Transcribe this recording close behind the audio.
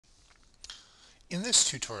In this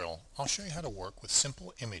tutorial, I'll show you how to work with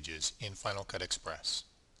simple images in Final Cut Express.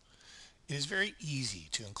 It is very easy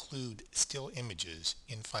to include still images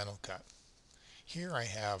in Final Cut. Here I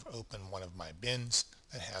have open one of my bins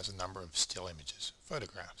that has a number of still images,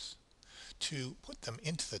 photographs. To put them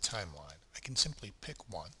into the timeline, I can simply pick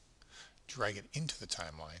one, drag it into the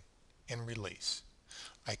timeline, and release.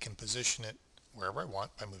 I can position it wherever I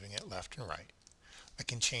want by moving it left and right. I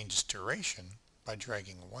can change its duration by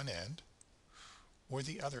dragging one end or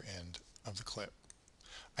the other end of the clip.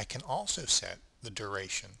 I can also set the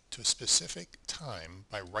duration to a specific time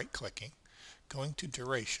by right-clicking, going to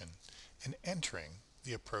Duration, and entering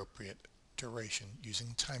the appropriate duration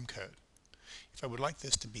using timecode. If I would like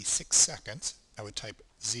this to be 6 seconds, I would type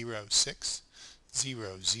 0600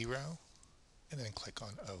 and then click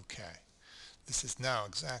on OK. This is now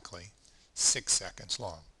exactly 6 seconds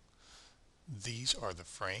long. These are the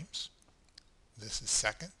frames. This is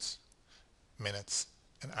seconds, minutes,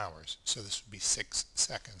 and hours. So this would be 6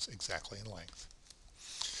 seconds exactly in length.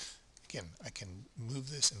 Again, I can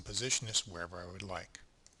move this and position this wherever I would like.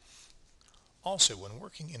 Also, when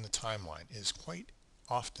working in the timeline, it is quite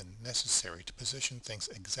often necessary to position things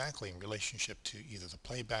exactly in relationship to either the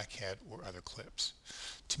playback head or other clips.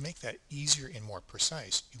 To make that easier and more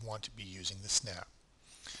precise, you want to be using the snap.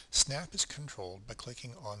 Snap is controlled by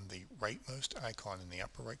clicking on the rightmost icon in the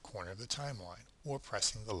upper right corner of the timeline or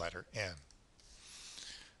pressing the letter N.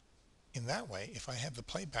 In that way, if I have the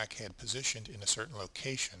playback head positioned in a certain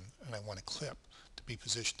location and I want a clip to be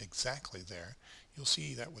positioned exactly there, you'll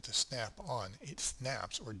see that with the snap on, it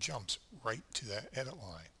snaps or jumps right to that edit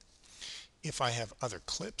line. If I have other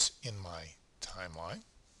clips in my timeline,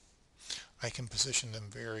 I can position them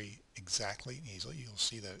very exactly and easily. You'll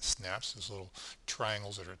see that it snaps. Those little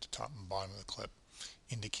triangles that are at the top and bottom of the clip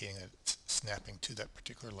indicating that it's snapping to that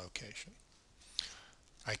particular location.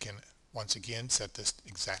 I can once again set this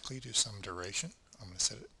exactly to some duration. I'm going to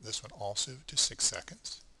set this one also to 6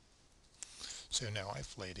 seconds. So now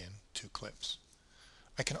I've laid in 2 clips.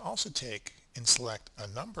 I can also take and select a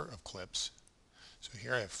number of clips. So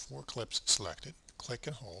here I have 4 clips selected. Click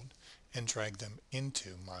and hold and drag them into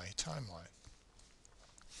my timeline.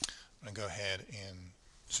 I'm going to go ahead and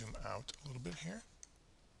zoom out a little bit here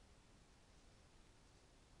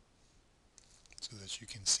so that you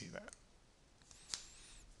can see that.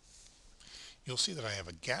 You'll see that I have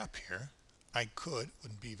a gap here.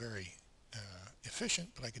 Wouldn't be very efficient,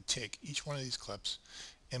 but I could take each one of these clips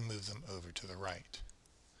and move them over to the right.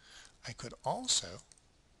 I could also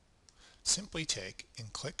simply take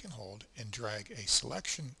and click and hold and drag a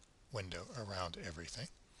selection window around everything,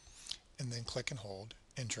 and then click and hold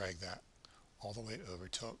and drag that all the way over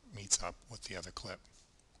till it meets up with the other clip.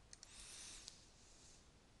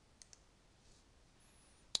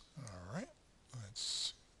 Alright,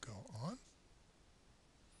 let's go on.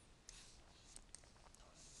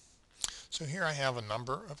 So here I have a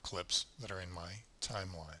number of clips that are in my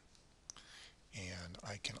timeline. And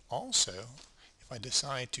I can also, if I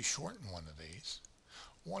decide to shorten one of these,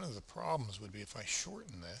 one of the problems would be if I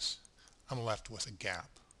shorten this, I'm left with a gap.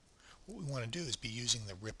 What we want to do is be using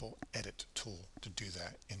the Ripple Edit tool to do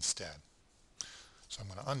that instead. So I'm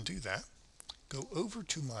going to undo that, go over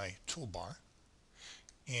to my toolbar,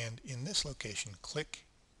 and in this location click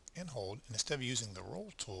and hold, and instead of using the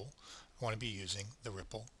Roll tool, I want to be using the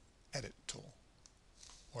Ripple Edit tool,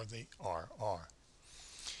 or the RR.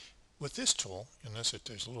 With this tool, you'll notice that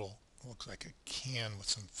there's a little, looks like a can with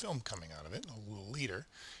some film coming out of it, a little leader.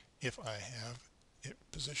 If I have it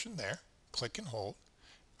positioned there, click and hold,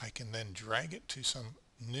 I can then drag it to some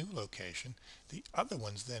new location. The other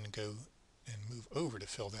ones then go and move over to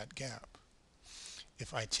fill that gap.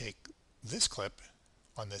 If I take this clip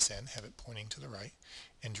on this end, have it pointing to the right,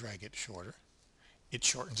 and drag it shorter, it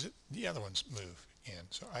shortens it. The other ones move in.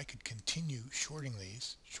 So I could continue shortening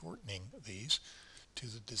these to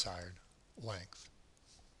the desired length.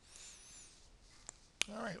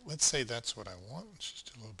 Alright, let's say that's what I want. Let's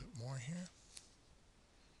just do a little bit more here.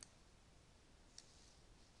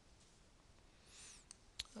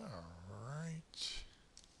 Alright.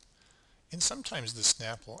 And sometimes the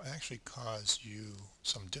snap will actually cause you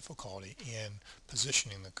some difficulty in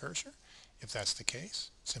positioning the cursor. If that's the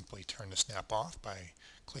case, simply turn the snap off by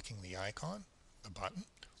clicking the icon, the button,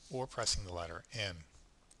 or pressing the letter N.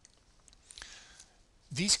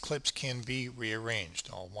 These clips can be rearranged.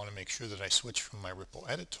 I'll want to make sure that I switch from my Ripple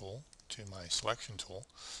Edit tool to my Selection tool.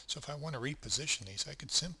 So if I want to reposition these, I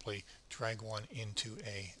could simply drag one into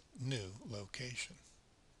a new location.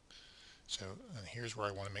 So here's where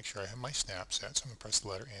I want to make sure I have my snap set. So I'm going to press the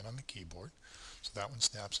letter N on the keyboard. So that one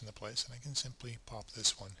snaps into place, and I can simply pop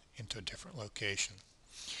this one into a different location.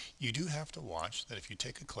 You do have to watch that if you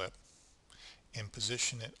take a clip and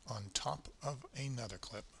position it on top of another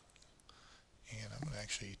clip, and I'm going to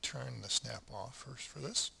actually turn the snap off first for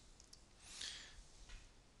this,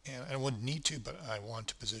 and I wouldn't need to, but I want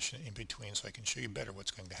to position it in between so I can show you better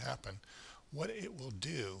what's going to happen. What it will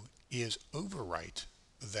do is overwrite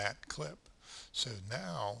that clip. So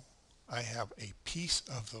now I have a piece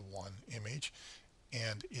of the one image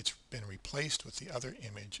and it's been replaced with the other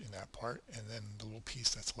image in that part, and then the little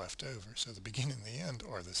piece that's left over. So the beginning and the end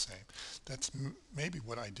are the same. That's maybe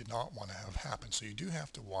what I did not want to have happen. So you do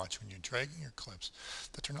have to watch when you're dragging your clips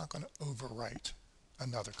that they're not going to overwrite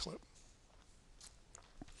another clip.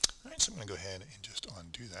 Alright, so I'm going to go ahead and just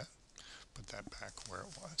undo that, put that back where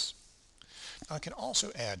it was. Now I can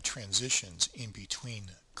also add transitions in between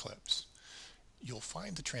clips. You'll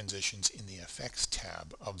find the transitions in the Effects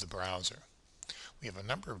tab of the browser. We have a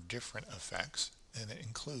number of different effects, and it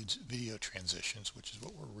includes video transitions, which is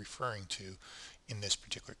what we're referring to in this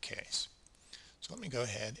particular case. So let me go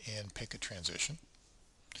ahead and pick a transition.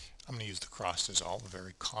 I'm going to use the cross dissolve, a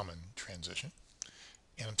very common transition,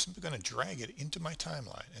 and I'm simply going to drag it into my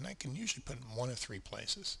timeline, and I can usually put it in one of three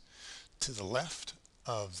places. To the left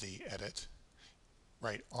of the edit,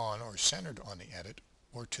 right on or centered on the edit,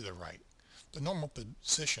 or to the right. The normal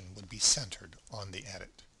position would be centered on the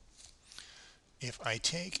edit. If I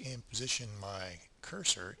take and position my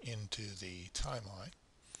cursor into the timeline,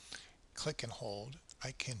 click and hold,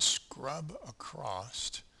 I can scrub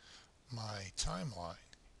across my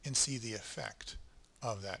timeline and see the effect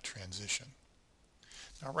of that transition.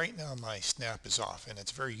 Now right now my snap is off, and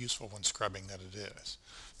it's very useful when scrubbing that it is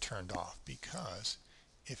turned off, because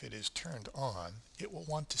if it is turned on, it will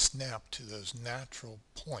want to snap to those natural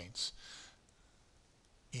points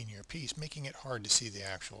in your piece, making it hard to see the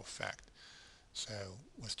actual effect. So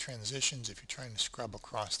with transitions, if you're trying to scrub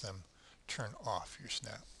across them, turn off your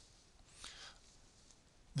snap.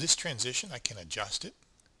 This transition, I can adjust it.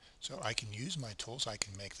 So I can use my tools. I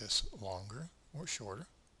can make this longer or shorter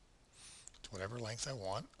to whatever length I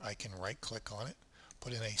want. I can right click on it,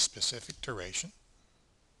 put in a specific duration.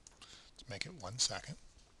 Let's make it 1 second.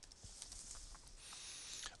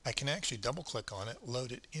 I can actually double click on it,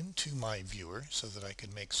 load it into my viewer so that I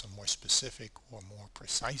can make some more specific or more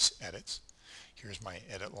precise edits. Here's my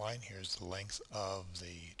edit line. Here's the length of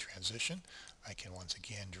the transition. I can once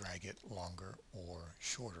again drag it longer or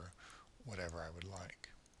shorter, whatever I would like.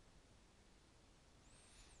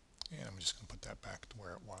 And I'm just going to put that back to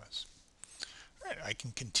where it was. Alright, I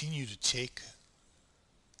can continue to take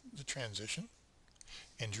the transition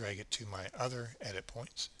and drag it to my other edit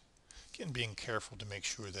points. Again, being careful to make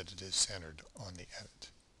sure that it is centered on the edit.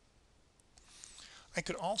 I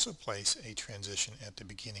could also place a transition at the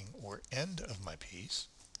beginning or end of my piece.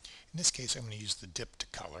 In this case, I'm going to use the dip to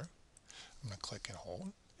color. I'm going to click and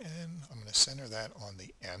hold, and I'm going to center that on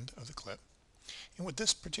the end of the clip. And what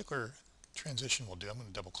this particular transition will do, I'm going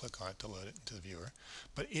to double click on it to load it into the viewer,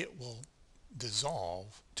 but it will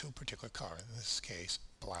dissolve to a particular color, in this case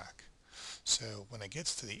black. So when it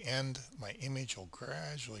gets to the end, my image will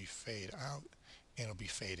gradually fade out and it'll be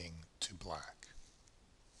fading to black.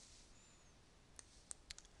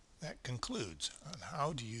 That concludes on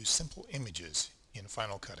how to use simple images in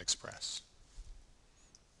Final Cut Express.